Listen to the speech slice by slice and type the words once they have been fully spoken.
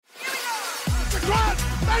It's a cross!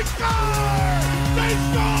 They score! They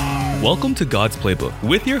score! Welcome to God's Playbook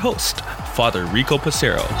with your host, Father Rico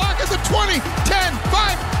Passero. Lock is a 20, 10,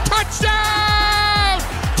 5, touchdown!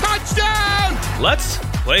 Touchdown! Let's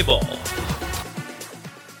play ball.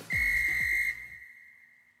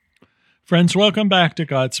 Friends, welcome back to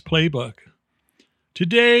God's Playbook.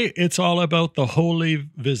 Today, it's all about the Holy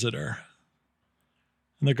Visitor.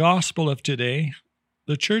 In the Gospel of today,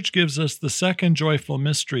 the Church gives us the second joyful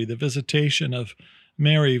mystery, the visitation of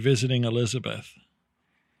Mary visiting Elizabeth.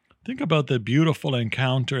 Think about the beautiful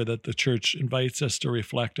encounter that the Church invites us to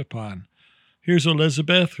reflect upon. Here's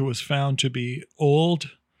Elizabeth, who was found to be old.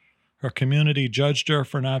 Her community judged her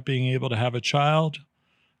for not being able to have a child.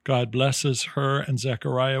 God blesses her and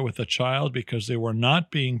Zechariah with a child because they were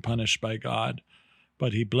not being punished by God,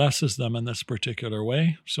 but he blesses them in this particular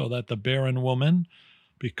way so that the barren woman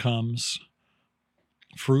becomes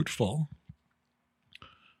fruitful.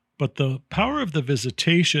 But the power of the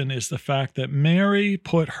visitation is the fact that Mary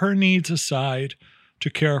put her needs aside to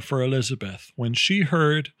care for Elizabeth. When she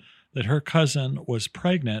heard that her cousin was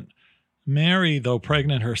pregnant, Mary, though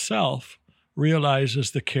pregnant herself,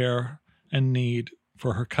 realizes the care and need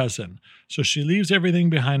for her cousin. So she leaves everything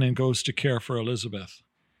behind and goes to care for Elizabeth.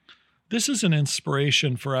 This is an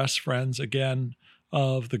inspiration for us, friends, again,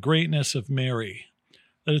 of the greatness of Mary,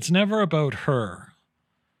 that it's never about her.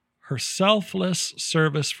 Her selfless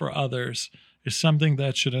service for others is something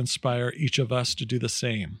that should inspire each of us to do the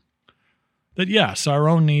same. That yes, our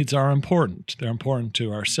own needs are important. They're important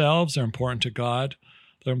to ourselves, they're important to God,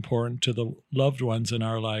 they're important to the loved ones in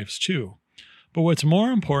our lives too. But what's more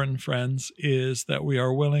important, friends, is that we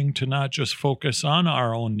are willing to not just focus on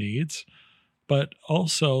our own needs, but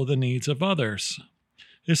also the needs of others,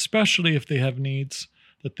 especially if they have needs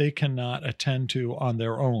that they cannot attend to on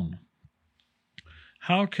their own.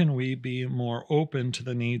 How can we be more open to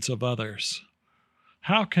the needs of others?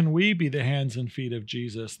 How can we be the hands and feet of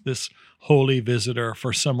Jesus, this holy visitor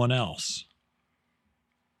for someone else?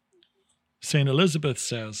 St. Elizabeth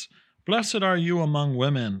says, "Blessed are you among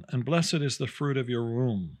women, and blessed is the fruit of your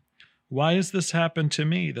womb. Why has this happened to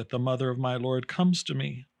me, that the mother of my Lord comes to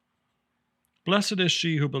me? Blessed is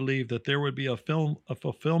she who believed that there would be a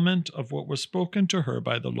fulfillment of what was spoken to her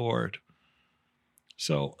by the Lord."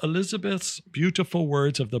 So Elizabeth's beautiful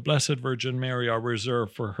words of the Blessed Virgin Mary are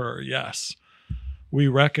reserved for her. Yes, we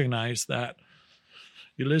recognize that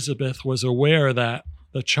Elizabeth was aware that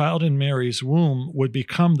the child in Mary's womb would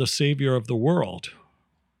become the Savior of the world,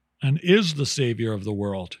 and is the Savior of the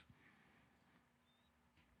world.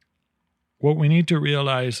 What we need to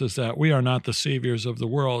realize is that we are not the saviors of the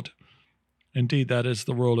world. Indeed, that is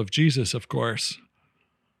the role of Jesus, of course.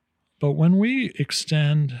 But when we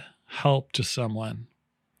extend help to someone,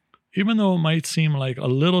 even though it might seem like a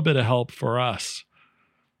little bit of help for us,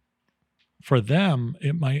 for them,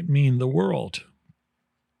 it might mean the world.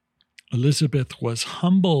 Elizabeth was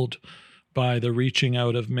humbled by the reaching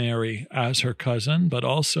out of Mary as her cousin, but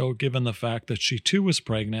also given the fact that she too was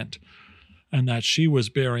pregnant and that she was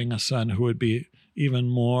bearing a son who would be even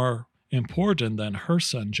more important than her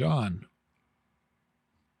son, John.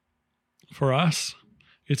 For us,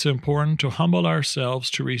 it's important to humble ourselves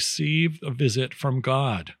to receive a visit from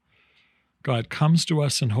God. God comes to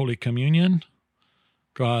us in Holy Communion.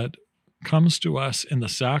 God comes to us in the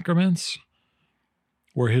sacraments,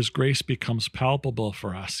 where his grace becomes palpable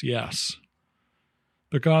for us, yes.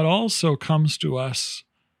 But God also comes to us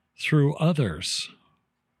through others,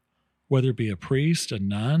 whether it be a priest, a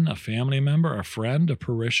nun, a family member, a friend, a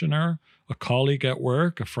parishioner, a colleague at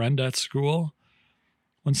work, a friend at school.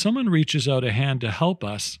 When someone reaches out a hand to help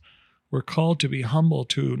us, we're called to be humble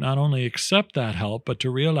to not only accept that help, but to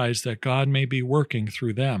realize that God may be working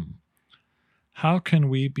through them. How can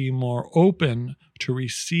we be more open to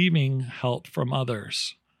receiving help from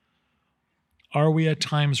others? Are we at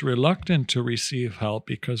times reluctant to receive help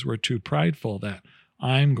because we're too prideful that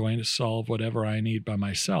I'm going to solve whatever I need by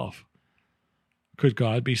myself? Could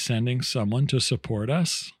God be sending someone to support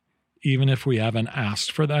us, even if we haven't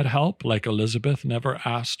asked for that help, like Elizabeth never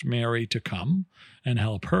asked Mary to come and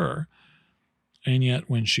help her? And yet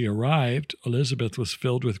when she arrived, Elizabeth was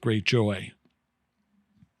filled with great joy.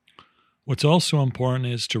 What's also important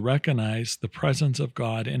is to recognize the presence of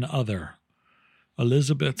God in other.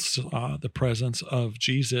 Elizabeth saw the presence of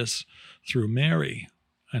Jesus through Mary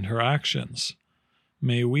and her actions.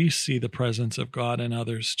 May we see the presence of God in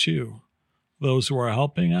others too, those who are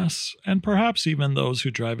helping us, and perhaps even those who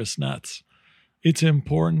drive us nuts. It's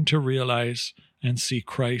important to realize and see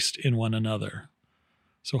Christ in one another.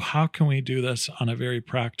 So how can we do this on a very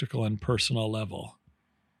practical and personal level?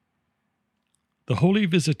 The Holy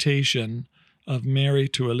Visitation of Mary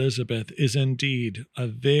to Elizabeth is indeed a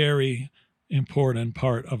very important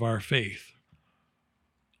part of our faith.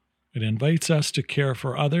 It invites us to care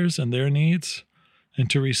for others and their needs and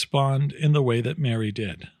to respond in the way that Mary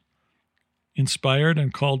did. Inspired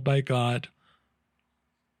and called by God,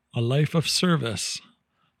 a life of service,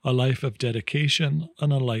 a life of dedication,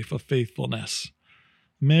 and a life of faithfulness.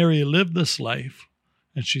 Mary lived this life,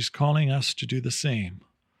 and she's calling us to do the same.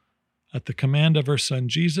 At the command of her Son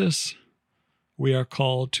Jesus, we are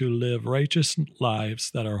called to live righteous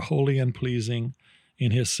lives that are holy and pleasing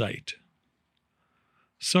in His sight.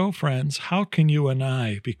 So, friends, how can you and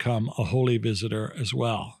I become a holy visitor as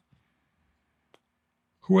well?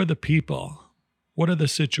 Who are the people? What are the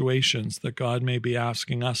situations that God may be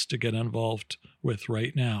asking us to get involved with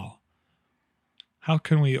right now? How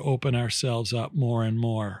can we open ourselves up more and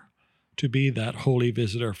more to be that holy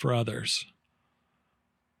visitor for others?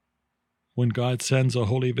 When God sends a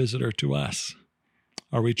holy visitor to us,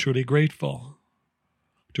 are we truly grateful?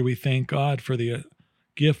 Do we thank God for the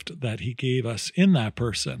gift that He gave us in that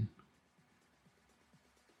person?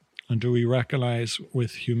 And do we recognize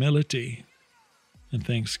with humility and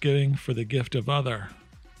thanksgiving for the gift of other,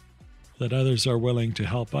 that others are willing to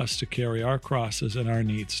help us to carry our crosses and our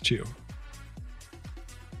needs too?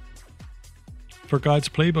 For God's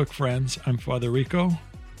Playbook, friends, I'm Father Rico.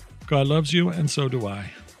 God loves you, and so do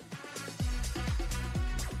I.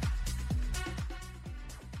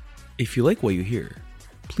 If you like what you hear,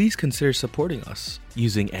 please consider supporting us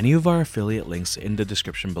using any of our affiliate links in the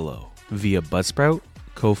description below via Buzzsprout,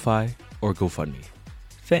 Ko-Fi, or GoFundMe.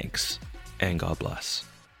 Thanks, and God bless.